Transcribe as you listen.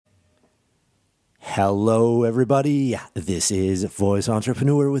Hello, everybody. This is Voice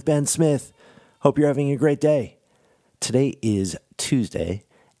Entrepreneur with Ben Smith. Hope you're having a great day. Today is Tuesday,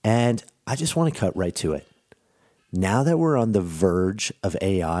 and I just want to cut right to it. Now that we're on the verge of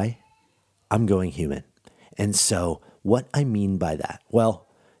AI, I'm going human. And so what I mean by that, well,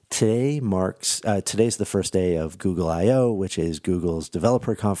 today's the first day of Google I/O, which is Google's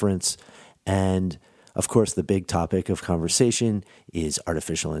developer conference. And of course, the big topic of conversation is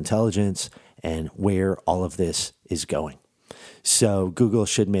artificial intelligence and where all of this is going. So Google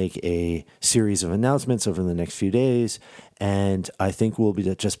should make a series of announcements over the next few days, and I think we'll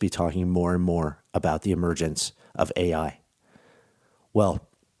just be talking more and more about the emergence of AI. Well,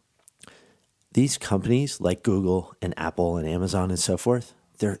 these companies like Google and Apple and Amazon and so forth,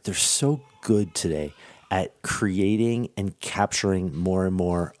 they're so good today at creating and capturing more and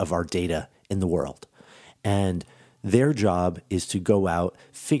more of our data in the world. And their job is to go out,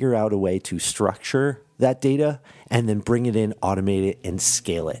 figure out a way to structure that data, and then bring it in, automate it, and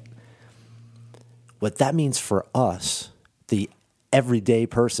scale it. What that means for us, the everyday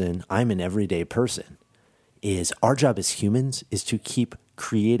person, I'm an everyday person, is our job as humans is to keep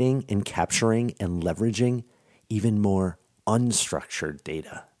creating and capturing and leveraging even more unstructured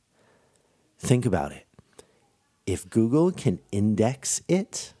data. Think about it. If Google can index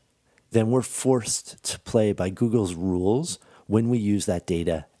it, then we're forced to play by Google's rules when we use that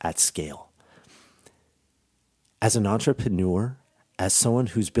data at scale. As an entrepreneur, as someone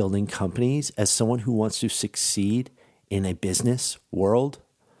who's building companies, as someone who wants to succeed in a business world,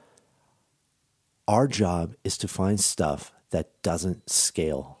 our job is to find stuff that doesn't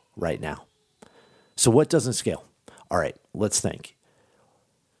scale right now. So what doesn't scale? All right, let's think.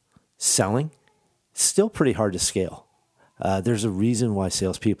 Selling, still pretty hard to scale. There's a reason why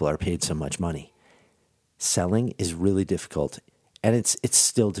salespeople are paid so much money. Selling is really difficult, and it's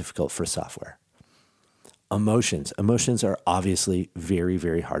still difficult for software. Emotions are obviously very,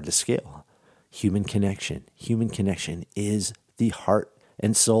 very hard to scale. Human connection is the heart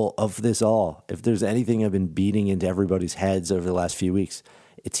and soul of this all. If there's anything I've been beating into everybody's heads over the last few weeks,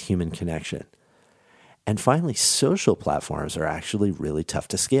 it's human connection. And finally, social platforms are actually really tough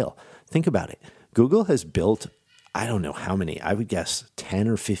to scale. Think about it. Google has built, I don't know how many, I would guess 10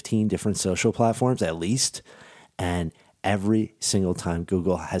 or 15 different social platforms at least. And every single time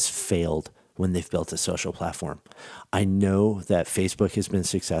Google has failed when they've built a social platform. I know that Facebook has been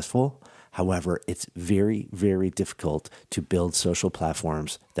successful. However, it's very, very difficult to build social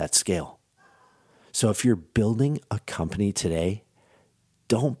platforms that scale. So if you're building a company today,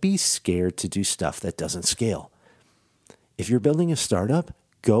 don't be scared to do stuff that doesn't scale. If you're building a startup,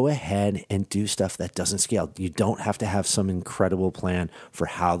 go ahead and do stuff that doesn't scale. You don't have to have some incredible plan for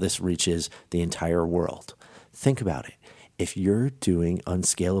how this reaches the entire world. Think about it. If you're doing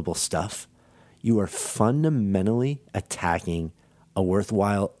unscalable stuff, you are fundamentally attacking a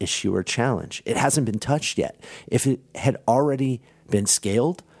worthwhile issue or challenge. It hasn't been touched yet. If it had already been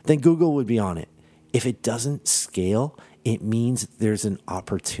scaled, then Google would be on it. If it doesn't scale, it means there's an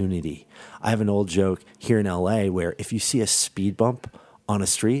opportunity. I have an old joke here in LA where if you see a speed bump on a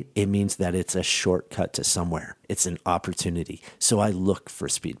street, it means that it's a shortcut to somewhere. It's an opportunity. So I look for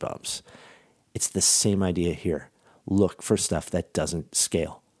speed bumps. It's the same idea here. Look for stuff that doesn't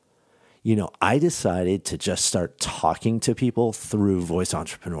scale. I decided to just start talking to people through Voice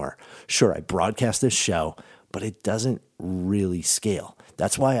Entrepreneur. Sure, I broadcast this show, but it doesn't really scale.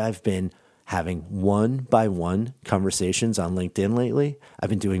 That's why I've been having one-by-one conversations on LinkedIn lately. I've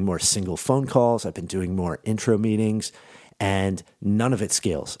been doing more single phone calls. I've been doing more intro meetings, and none of it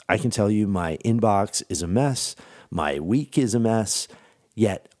scales. I can tell you my inbox is a mess. My week is a mess,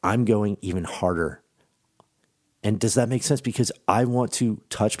 yet I'm going even harder. And does that make sense? Because I want to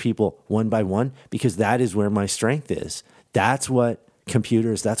touch people one by one, because that is where my strength is. That's what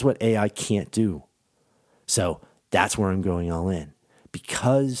that's what AI can't do. So that's where I'm going all in.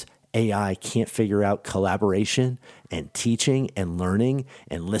 Because AI can't figure out collaboration and teaching and learning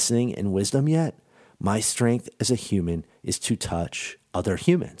and listening and wisdom yet, my strength as a human is to touch other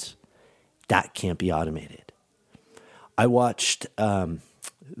humans. That can't be automated. I watched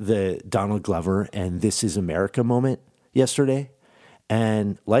the Donald Glover and This Is America moment yesterday.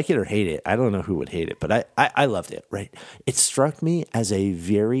 And like it or hate it, I don't know who would hate it, but I loved it, right? It struck me as a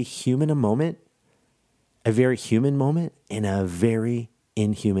very human moment in a very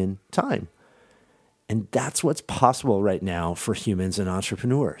inhuman time. And that's what's possible right now for humans and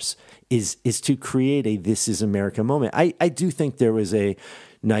entrepreneurs is to create a This Is America moment. I do think there was a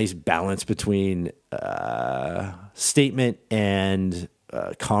nice balance between statement and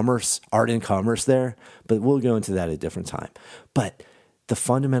commerce, art and commerce there, but we'll go into that at a different time. But the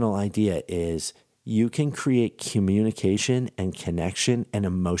fundamental idea is you can create communication and connection and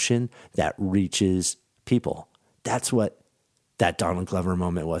emotion that reaches people. That's what that Donald Glover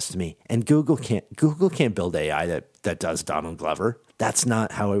moment was to me. And Google can't build AI that does Donald Glover. That's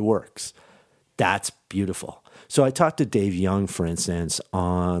not how it works. That's beautiful. So I talked to Dave Young, for instance,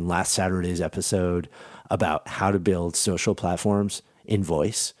 on last Saturday's episode about how to build social platforms in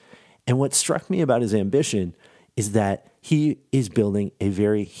voice. And what struck me about his ambition is that he is building a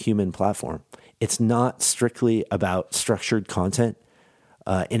very human platform. It's not strictly about structured content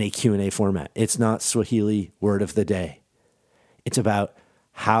in a Q&A format. It's not Swahili word of the day. It's about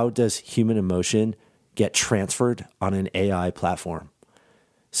how does human emotion get transferred on an AI platform.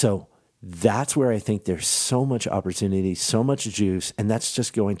 So that's where I think there's so much opportunity, so much juice, and that's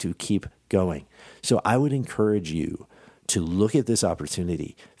just going to keep going. So I would encourage you to look at this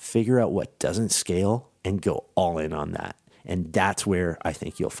opportunity, figure out what doesn't scale, and go all in on that. And that's where I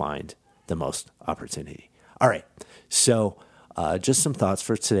think you'll find the most opportunity. All right. So just some thoughts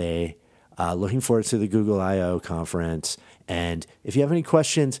for today. Looking forward to the Google I/O conference. And if you have any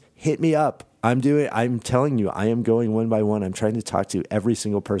questions, hit me up. I'm telling you, I am going one by one. I'm trying to talk to every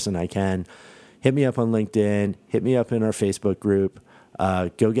single person I can. Hit me up on LinkedIn. Hit me up in our Facebook group.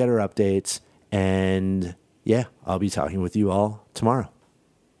 Go get our updates. And yeah, I'll be talking with you all tomorrow.